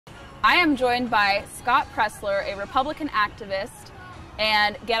I am joined by Scott Presler, a Republican activist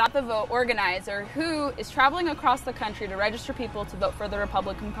and Get Out the Vote organizer who is traveling across the country to register people to vote for the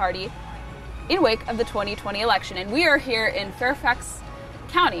Republican Party in wake of the 2020 election. And we are here in Fairfax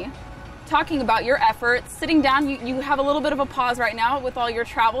County talking about your efforts, sitting down. You have a little bit of a pause right now with all your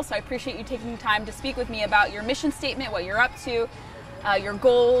travel, so I appreciate you taking time to speak with me about your mission statement, what you're up to, your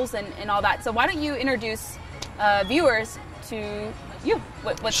goals, and all that. So why don't you introduce viewers to you,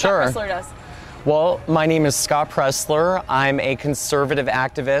 what Sure. Scott Presler does. Well, my name is Scott Presler. I'm a conservative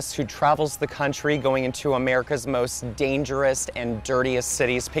activist who travels the country going into America's most dangerous and dirtiest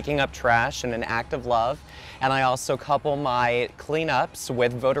cities, picking up trash in an act of love. And I also couple my cleanups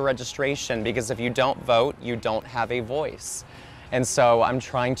with voter registration, because if you don't vote, you don't have a voice. And so I'm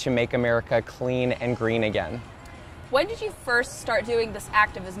trying to make America clean and green again. When did you first start doing this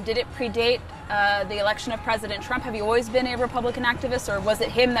activism? Did it predate the election of President Trump? Have you always been a Republican activist, or was it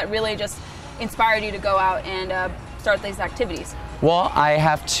him that really just inspired you to go out and start these activities? Well, I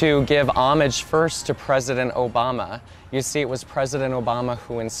have to give homage first to President Obama. You see, it was President Obama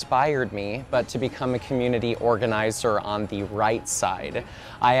who inspired me, but to become a community organizer on the right side.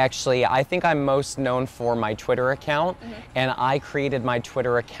 I think I'm most known for my Twitter account, and I created my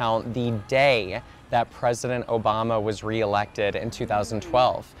Twitter account the day that President Obama was reelected in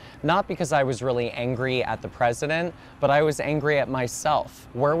 2012. Not because I was really angry at the president, but I was angry at myself.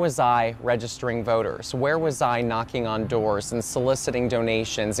 Where was I registering voters? Where was I knocking on doors and soliciting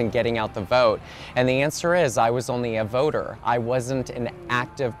donations and getting out the vote? And the answer is, I was only a voter. I wasn't an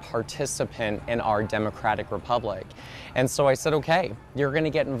active participant in our democratic republic. And so I said, okay, you're gonna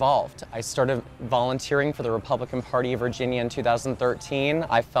get involved. I started volunteering for the Republican Party of Virginia in 2013.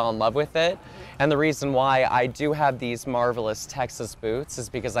 I fell in love with it. And the reason why I do have these marvelous Texas boots is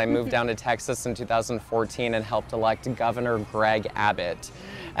because I moved down to Texas in 2014 and helped elect Governor Greg Abbott.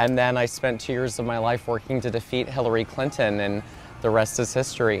 And then I spent 2 years of my life working to defeat Hillary Clinton, and the rest is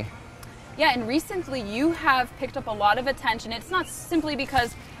history. Yeah, and recently you have picked up a lot of attention. It's not simply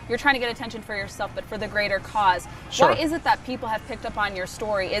because you're trying to get attention for yourself, but for the greater cause. Sure. Why is it that people have picked up on your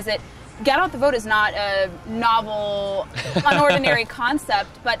story? Is it Get Out the Vote is not a novel, unordinary concept,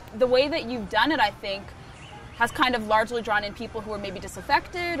 but the way that you've done it, I think, has kind of largely drawn in people who are maybe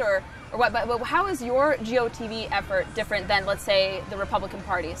disaffected or what. But how is your GOTV effort different than, let's say, the Republican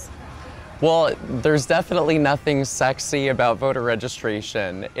parties? Well, there's definitely nothing sexy about voter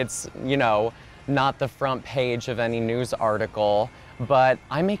registration. It's, not the front page of any news article, but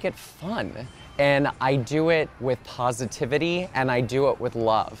I make it fun. And I do it with positivity, and I do it with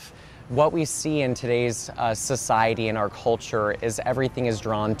love. What we see in today's society and our culture is everything is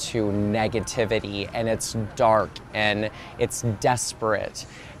drawn to negativity, and it's dark and it's desperate.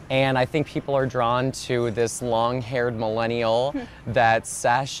 And I think people are drawn to this long-haired millennial that's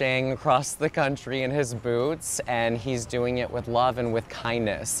sashaying across the country in his boots, and he's doing it with love and with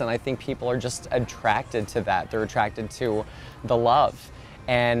kindness. And I think people are just attracted to that. They're attracted to the love.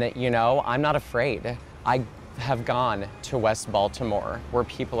 And, I'm not afraid. I have gone to West Baltimore where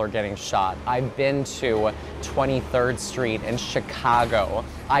people are getting shot. I've been to 23rd Street in Chicago.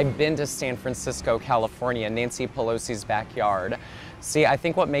 I've been to San Francisco, California, Nancy Pelosi's backyard. See, I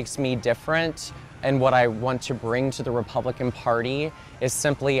think what makes me different and what I want to bring to the Republican Party is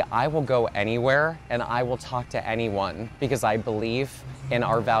simply I will go anywhere and I will talk to anyone, because I believe in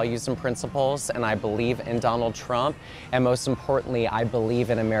our values and principles, and I believe in Donald Trump, and most importantly, I believe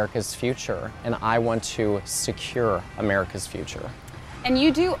in America's future, and I want to secure America's future. And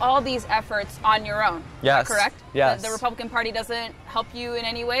you do all these efforts on your own, yes. Correct? Yes. The Republican Party doesn't help you in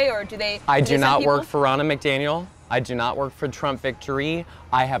any way, or do they? I do not work for Ronna McDaniel. I do not work for Trump Victory.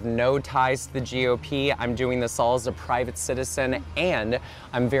 I have no ties to the GOP. I'm doing this all as a private citizen, and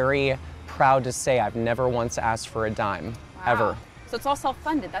I'm very proud to say I've never once asked for a dime, ever. So it's all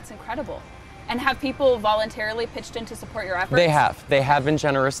self-funded. That's incredible. And have people voluntarily pitched in to support your efforts? They have. They have been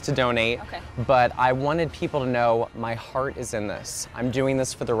generous to donate. Okay. But I wanted people to know my heart is in this. I'm doing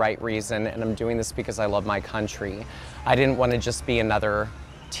this for the right reason, and I'm doing this because I love my country. I didn't want to just be another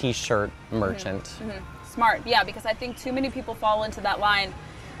t-shirt merchant. Smart, yeah, because I think too many people fall into that line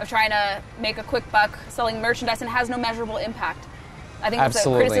of trying to make a quick buck selling merchandise and it has no measurable impact. I think that's a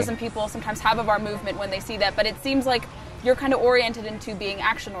criticism people sometimes have of our movement when they see that, but it seems like you're kind of oriented into being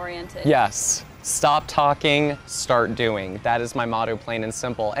action-oriented. Yes. Stop talking, start doing. That is my motto, plain and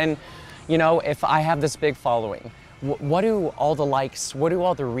simple. And, if I have this big following, what do all the likes, what do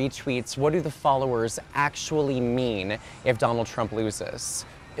all the retweets, what do the followers actually mean if Donald Trump loses?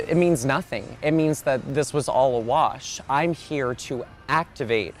 It means nothing. It means that this was all a wash. I'm here to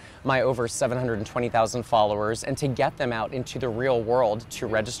activate my over 720,000 followers and to get them out into the real world to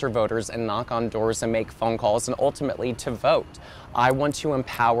register voters and knock on doors and make phone calls and ultimately to vote. I want to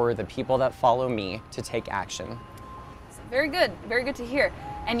empower the people that follow me to take action. Very good to hear.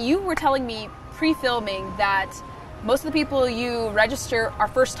 And you were telling me pre-filming that most of the people you register are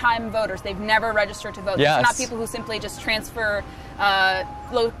first-time voters. They've never registered to vote. Yes. These are not people who simply just transfer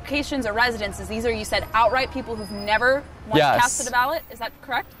locations or residences. These are, you said, outright people who've never once casted a ballot. Is that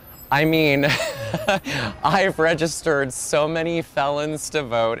correct? I mean, I've registered so many felons to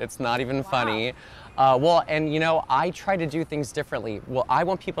vote. It's not even funny. Well, and you know, I try to do things differently. Well, I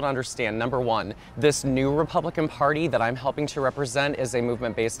want people to understand, number one, this new Republican Party that I'm helping to represent is a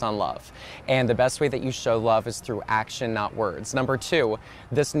movement based on love. And the best way that you show love is through action, not words. Number two,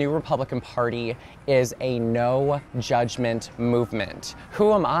 this new Republican Party is a no judgment movement.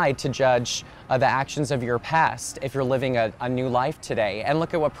 Who am I to judge the actions of your past if you're living a new life today? And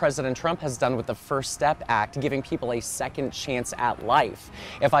look at what President Trump has done with the First Step Act, giving people a second chance at life.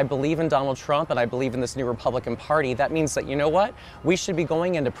 If I believe in Donald Trump and I believe in this new Republican Party, that means that, you know what? We should be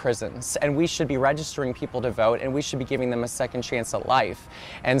going into prisons and we should be registering people to vote and we should be giving them a second chance at life.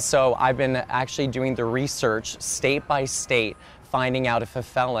 And so I've been actually doing the research state by state, finding out if a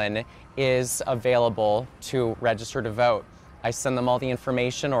felon is available to register to vote. I send them all the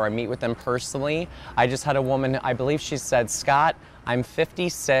information or I meet with them personally. I just had a woman, I believe she said, Scott, I'm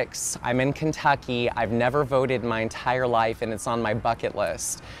 56, I'm in Kentucky, I've never voted my entire life and it's on my bucket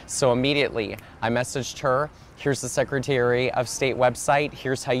list. So immediately I messaged her, here's the Secretary of State website,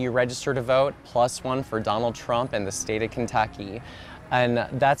 here's how you register to vote, +1 for Donald Trump and the state of Kentucky. And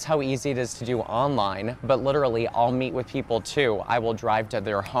that's how easy it is to do online, but literally I'll meet with people too. I will drive to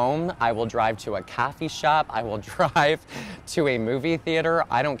their home, I will drive to a coffee shop, I will drive to a movie theater,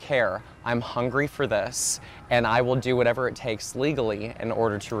 I don't care. I'm hungry for this, and I will do whatever it takes legally in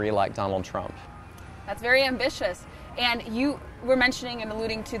order to re-elect Donald Trump. That's very ambitious. And you were mentioning and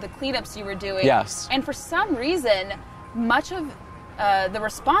alluding to the cleanups you were doing. Yes. And for some reason, much of the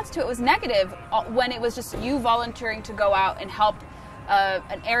response to it was negative when it was just you volunteering to go out and help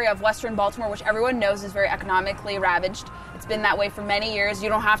an area of Western Baltimore, which everyone knows is very economically ravaged. It's been that way for many years. You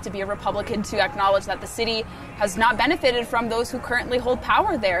don't have to be a Republican to acknowledge that the city has not benefited from those who currently hold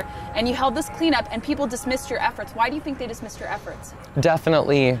power there. And you held this cleanup and people dismissed your efforts. Why do you think they dismissed your efforts?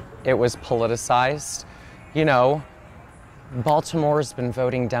 Definitely it was politicized. You know, Baltimore's been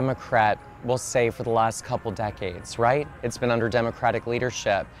voting Democrat, we'll say, for the last couple decades, right? It's been under Democratic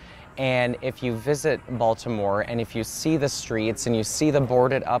leadership. And if you visit Baltimore and if you see the streets and you see the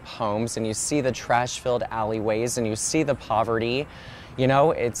boarded up homes and you see the trash filled alleyways and you see the poverty, you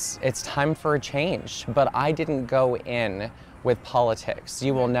know, it's time for a change. But I didn't go in with politics.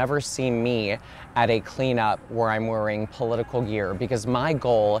 You will never see me at a cleanup where I'm wearing political gear because my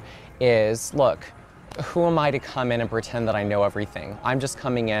goal is, look, who am I to come in and pretend that I know everything? I'm just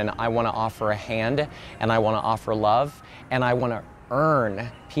coming in, I want to offer a hand and I want to offer love and I want to earn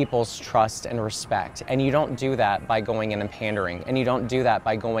people's trust and respect. And you don't do that by going in and pandering. And you don't do that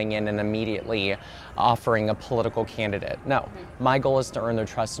by going in and immediately offering a political candidate. No, my goal is to earn their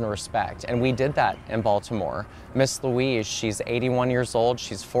trust and respect. And we did that in Baltimore. Miss Louise, she's 81 years old.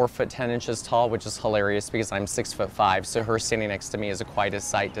 She's 4'10" tall, which is hilarious because I'm 6'5". So her standing next to me is quite a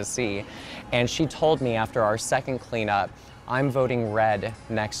sight to see. And she told me after our second cleanup, I'm voting red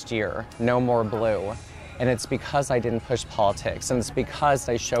next year, no more blue. And it's because I didn't push politics, and it's because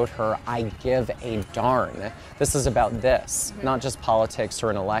I showed her I give a darn. This is about this, not just politics or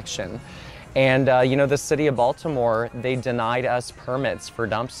an election. And you know, the city of Baltimore, they denied us permits for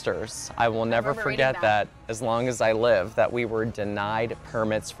dumpsters. I will never forget that as long as I live, that we were denied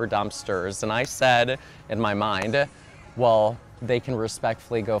permits for dumpsters. And I said in my mind, well, they can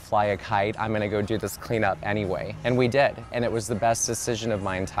respectfully go fly a kite. I'm gonna go do this cleanup anyway. And we did, and it was the best decision of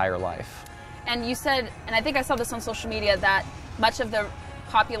my entire life. And you said, and I think I saw this on social media, that much of the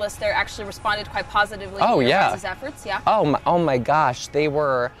populace there actually responded quite positively to your guys' efforts. Yeah. Oh my gosh, they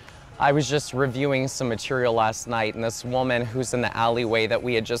were. I was just reviewing some material last night, and this woman who's in the alleyway that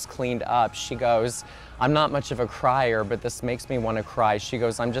we had just cleaned up, she goes, I'm not much of a crier, but this makes me want to cry. She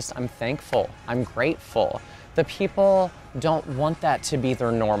goes, I'm thankful, I'm grateful. The people don't want that to be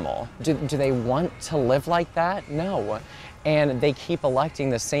their normal. Do they want to live like that? No. And they keep electing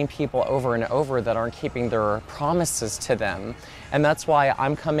the same people over and over that aren't keeping their promises to them. And that's why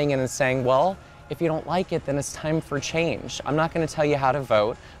I'm coming in and saying, well, if you don't like it, then it's time for change. I'm not going to tell you how to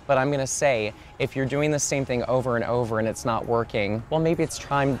vote, but I'm going to say, if you're doing the same thing over and over and it's not working, well, maybe it's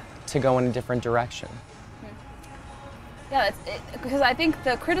time to go in a different direction. Yeah, because I think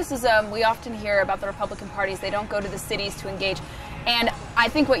the criticism we often hear about the Republican Party is they don't go to the cities to engage. And I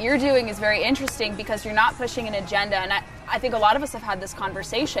think what you're doing is very interesting because you're not pushing an agenda. And I think a lot of us have had this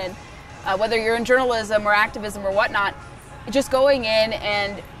conversation, whether you're in journalism or activism or whatnot, just going in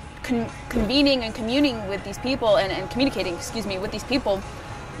and convening and communing with these people and communicating, with these people.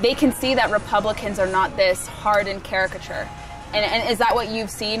 They can see that Republicans are not this hardened caricature. And is that what you've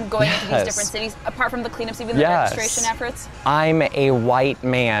seen going into these different cities, apart from the cleanups, even the registration efforts? I'm a white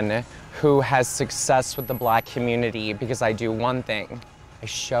man who has success with the black community because I do one thing. I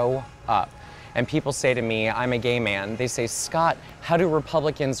show up. And people say to me, I'm a gay man. They say, Scott, how do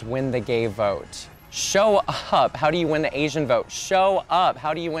Republicans win the gay vote? Show up. How do you win the Asian vote? Show up.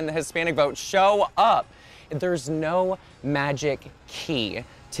 How do you win the Hispanic vote? Show up. There's no magic key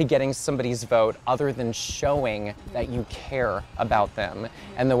to getting somebody's vote other than showing that you care about them.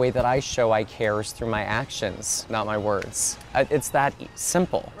 And the way that I show I care is through my actions, not my words. It's that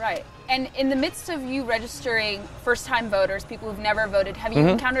simple. Right. And in the midst of you registering first-time voters, people who've never voted, have you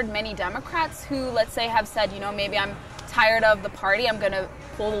encountered many Democrats who, let's say, have said, maybe I'm tired of the party, I'm going to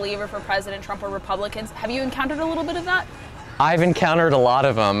pull the lever for President Trump, or Republicans? Have you encountered a little bit of that? I've encountered a lot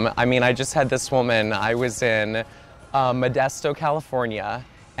of them. I mean, I just had this woman, I was in Modesto, California,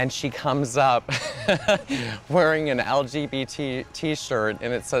 and she comes up wearing an LGBT t-shirt,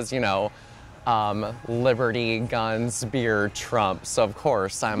 and it says, liberty, guns, beer, Trump. So of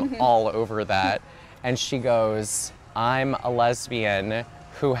course, I'm all over that. And she goes, I'm a lesbian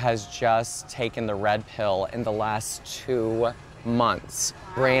who has just taken the red pill in the last 2 months,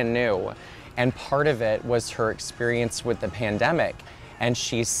 brand new. And part of it was her experience with the pandemic. And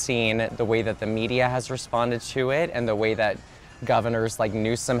she's seen the way that the media has responded to it and the way that governors like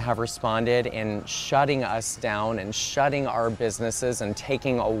Newsom have responded in shutting us down and shutting our businesses and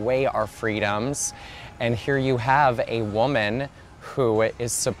taking away our freedoms. And here you have a woman who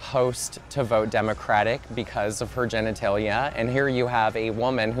is supposed to vote Democratic because of her genitalia. And here you have a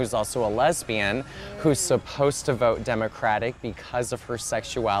woman who's also a lesbian who's supposed to vote Democratic because of her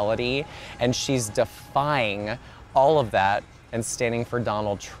sexuality. And she's defying all of that and standing for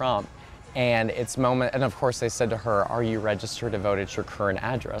Donald Trump. And and of course they said to her, are you registered to vote at your current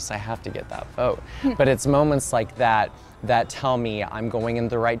address? I have to get that vote. But it's moments like that that tell me I'm going in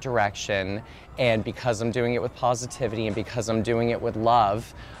the right direction, and because I'm doing it with positivity and because I'm doing it with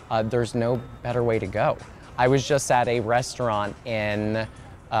love, there's no better way to go. I was just at a restaurant in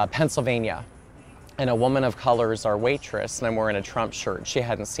Pennsylvania, and a woman of color is our waitress, and I'm wearing a Trump shirt. She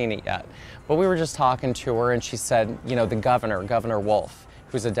hadn't seen it yet. But we were just talking to her, and she said, the Governor Wolf,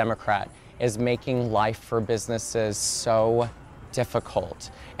 who's a Democrat, is making life for businesses so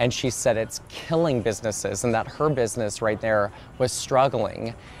difficult. And she said it's killing businesses, and that her business right there was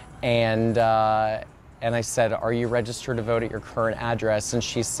struggling. And I said, are you registered to vote at your current address? And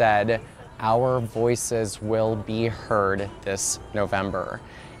she said, our voices will be heard this November.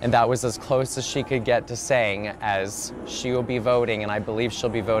 And that was as close as she could get to saying, as she will be voting, and I believe she'll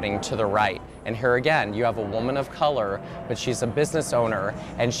be voting to the right. And here again, you have a woman of color, but she's a business owner,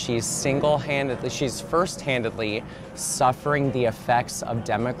 and she's first-handedly suffering the effects of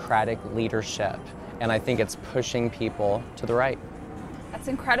Democratic leadership. And I think it's pushing people to the right. That's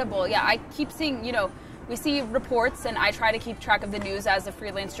incredible. Yeah, I keep seeing, we see reports, and I try to keep track of the news as a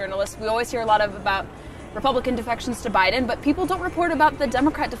freelance journalist. We always hear a lot about Republican defections to Biden, but people don't report about the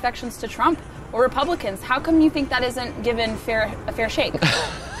Democrat defections to Trump or Republicans. How come you think that isn't given a fair shake?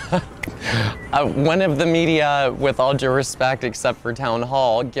 One of the media, with all due respect, except for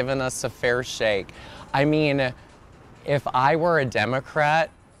Townhall, given us a fair shake. I mean, if I were a Democrat,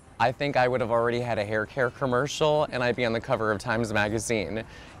 I think I would have already had a hair care commercial and I'd be on the cover of Times Magazine.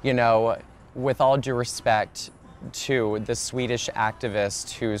 With all due respect to the Swedish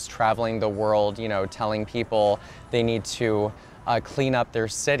activist who's traveling the world, telling people they need to clean up their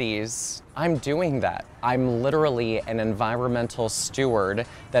cities, I'm doing that. I'm literally an environmental steward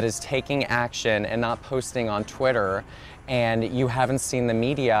that is taking action and not posting on Twitter. And you haven't seen the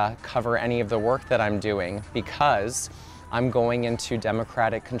media cover any of the work that I'm doing because I'm going into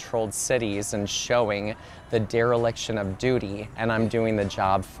Democratic-controlled cities and showing the dereliction of duty, and I'm doing the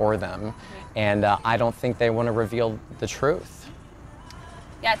job for them. And I don't think they want to reveal the truth.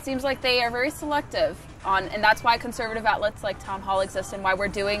 Yeah, it seems like they are very selective and that's why conservative outlets like Townhall exist and why we're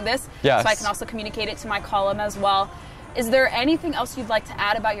doing this. Yes. So I can also communicate it to my column as well. Is there anything else you'd like to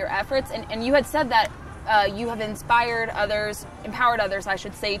add about your efforts? And you had said that you have empowered others, I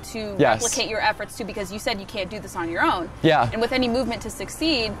should say, to replicate your efforts too, because you said you can't do this on your own. Yeah. And with any movement to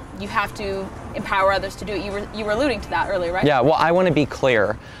succeed, you have to empower others to do it. You were alluding to that earlier, right? Yeah, well, I want to be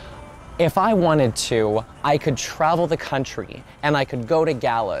clear. If I wanted to, I could travel the country and I could go to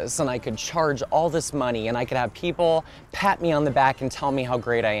galas and I could charge all this money and I could have people pat me on the back and tell me how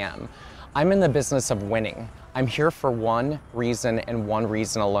great I am. I'm in the business of winning. I'm here for one reason and one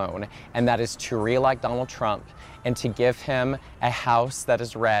reason alone, and that is to re-elect Donald Trump and to give him a House that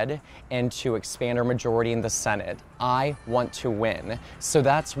is red and to expand our majority in the Senate. I want to win. So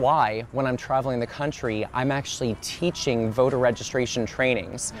that's why when I'm traveling the country, I'm actually teaching voter registration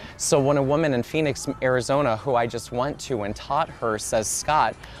trainings. So when a woman in Phoenix, Arizona, who I just went to and taught her says,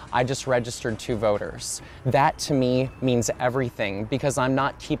 Scott, I just registered 2 voters. That to me means everything because I'm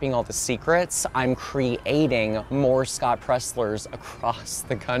not keeping all the secrets. I'm creating more Scott Preslers across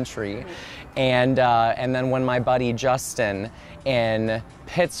the country. And then when my buddy Justin in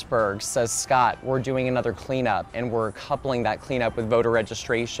Pittsburgh says, Scott, we're doing another cleanup and we're coupling that cleanup with voter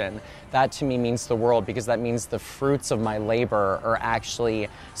registration, that to me means the world because that means the fruits of my labor are actually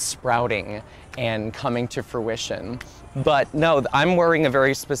sprouting and coming to fruition. But no, I'm wearing a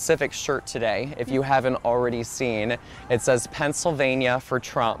very specific shirt today. If you haven't already seen, it says Pennsylvania for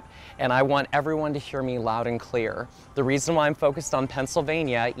Trump. And I want everyone to hear me loud and clear. The reason why I'm focused on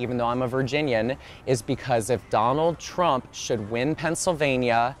Pennsylvania, even though I'm a Virginian, is because if Donald Trump should win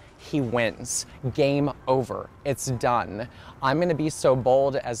Pennsylvania, he wins. Game over. It's done. I'm going to be so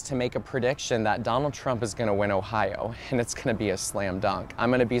bold as to make a prediction that Donald Trump is going to win Ohio, and it's going to be a slam dunk. I'm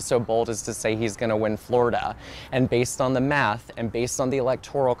going to be so bold as to say he's going to win Florida. And based on the math and based on the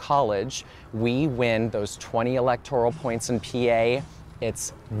Electoral College, we win those 20 electoral points in PA.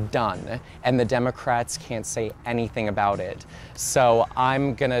 It's done, and the Democrats can't say anything about it. So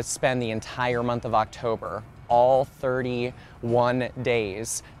I'm gonna spend the entire month of October, all 31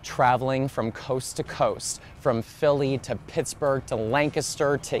 days, traveling from coast to coast, from Philly to Pittsburgh to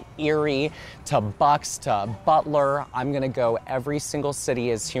Lancaster to Erie to Bucks to Butler. I'm gonna go every single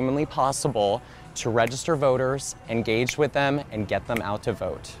city as humanly possible to register voters, engage with them, and get them out to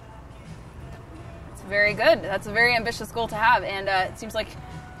vote. Very good. That's a very ambitious goal to have, and it seems like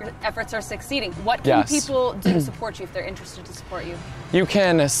your efforts are succeeding. What can people do to support you if they're interested to support you? You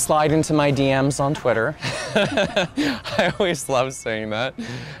can slide into my DMs on Twitter. I always love saying that.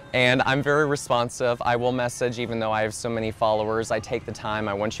 And I'm very responsive. I will message even though I have so many followers. I take the time.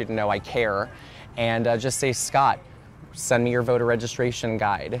 I want you to know I care. And just say, Scott, send me your voter registration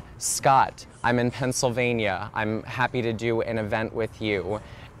guide. Scott, I'm in Pennsylvania. I'm happy to do an event with you.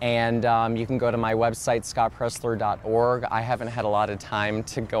 And you can go to my website, scottpresler.org. I haven't had a lot of time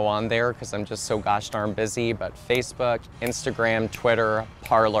to go on there because I'm just so gosh darn busy, but Facebook, Instagram, Twitter,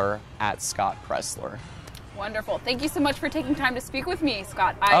 Parler, @ScottPresler. Wonderful. Thank you so much for taking time to speak with me,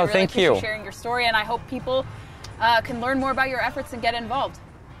 Scott. I really appreciate sharing your story, and I hope people can learn more about your efforts and get involved.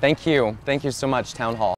 Thank you. Thank you so much, Townhall.